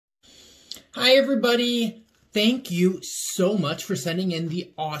Hi, everybody. Thank you so much for sending in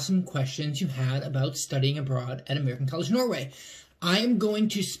the awesome questions you had about studying abroad at American College Norway. I am going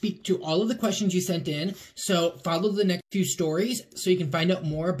to speak to all of the questions you sent in, so follow the next few stories so you can find out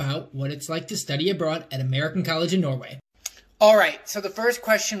more about what it's like to study abroad at American College in Norway. All right, so the first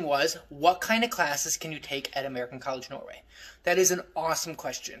question was, what kind of classes can you take at American College Norway? That is an awesome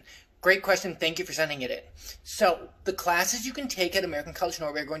question. Great question. Thank you for sending it in. So the classes you can take at American College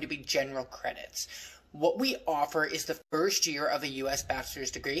Norway are going to be general credits. What we offer is the first year of a U.S. bachelor's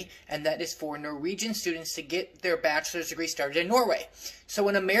degree, and that is for Norwegian students to get their bachelor's degree started in Norway. So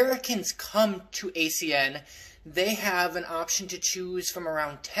when Americans come to ACN, they have an option to choose from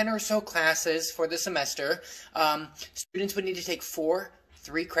around 10 or so classes for the semester. Students would need to take 4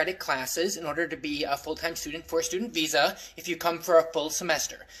 3-credit classes in order to be a full-time student for a student visa if you come for a full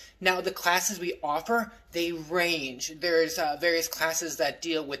semester. Now, the classes we offer, they range. There's various classes that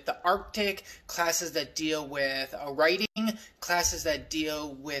deal with the Arctic, classes that deal with writing, classes that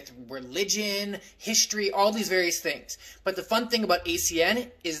deal with religion, history, all these various things. But the fun thing about ACN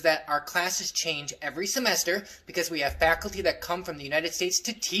is that our classes change every semester because we have faculty that come from the United States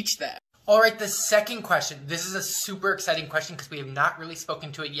to teach them. All right, the second question. This is a super exciting question because we have not really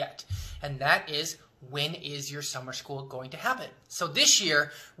spoken to it yet. And that is, when is your summer school going to happen? So this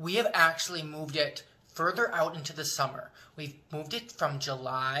year, we have actually moved it further out into the summer. We've moved it from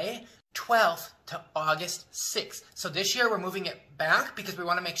July 12th to August 6th. So this year, we're moving it back because we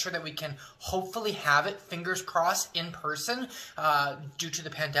want to make sure that we can hopefully have it, fingers crossed, in person due to the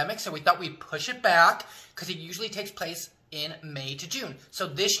pandemic. So we thought we'd push it back because it usually takes place in May to June. So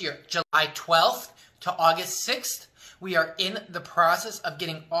this year, July 12th to August 6th, we are in the process of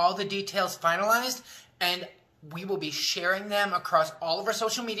getting all the details finalized, and we will be sharing them across all of our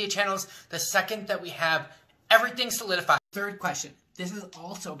social media channels the second that we have everything solidified. Third question. This is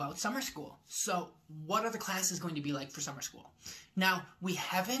also about summer school. So what are the classes going to be like for summer school? Now, we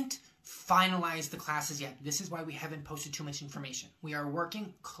haven't finalize the classes yet. This is why we haven't posted too much information. We are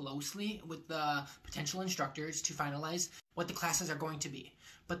working closely with the potential instructors to finalize what the classes are going to be.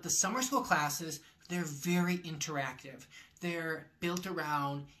 But the summer school classes, they're very interactive. They're built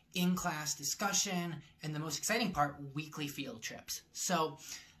around in-class discussion, and the most exciting part, weekly field trips. So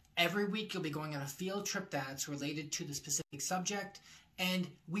every week you'll be going on a field trip that's related to the specific subject. And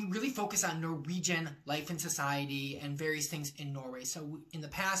we really focus on Norwegian life and society and various things in Norway. So in the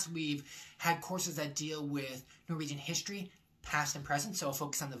past, we've had courses that deal with Norwegian history, past and present. So a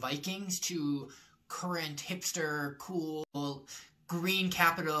focus on the Vikings to current, hipster, cool, green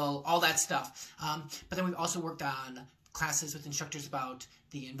capital, all that stuff. But then we've also worked on classes with instructors about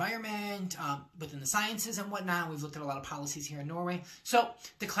the environment, within the sciences and whatnot. We've looked at a lot of policies here in Norway. So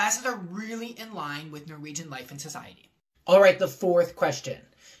the classes are really in line with Norwegian life and society. All right, the fourth question.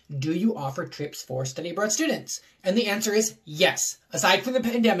 Do you offer trips for study abroad students? And the answer is yes. Aside from the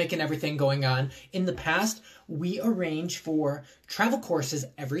pandemic and everything going on, in the past, we arrange for travel courses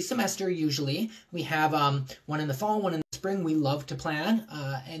every semester usually. We have one in the fall, one in the spring. We love to plan.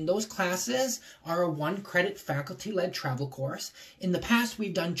 And those classes are a 1-credit faculty-led travel course. In the past,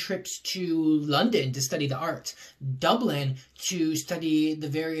 we've done trips to London to study the arts, Dublin to study the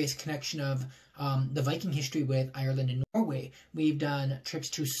various connection of the Viking history with Ireland and Norway. We've done trips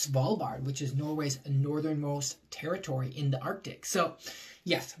to Svalbard, which is Norway's northernmost territory in the Arctic. So,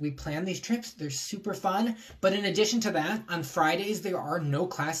 yes, we plan these trips. They're super fun. But in addition to that, on Fridays, there are no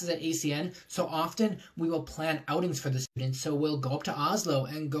classes at ACN. So often, we will plan outings for the students. So we'll go up to Oslo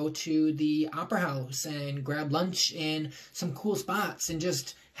and go to the Opera House and grab lunch in some cool spots and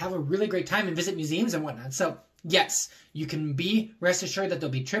just have a really great time and visit museums and whatnot. So, yes, you can be rest assured that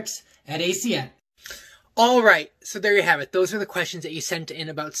there'll be trips at ACN. All right, so there you have it. Those are the questions that you sent in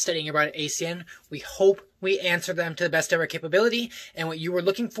about studying abroad at ACN. We hope we answered them to the best of our capability and what you were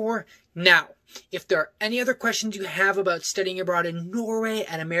looking for. Now, if there are any other questions you have about studying abroad in Norway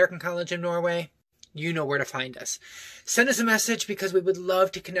at American College in Norway, you know where to find us. Send us a message because we would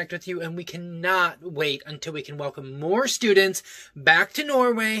love to connect with you, and we cannot wait until we can welcome more students back to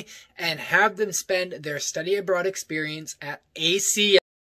Norway and have them spend their study abroad experience at ACN.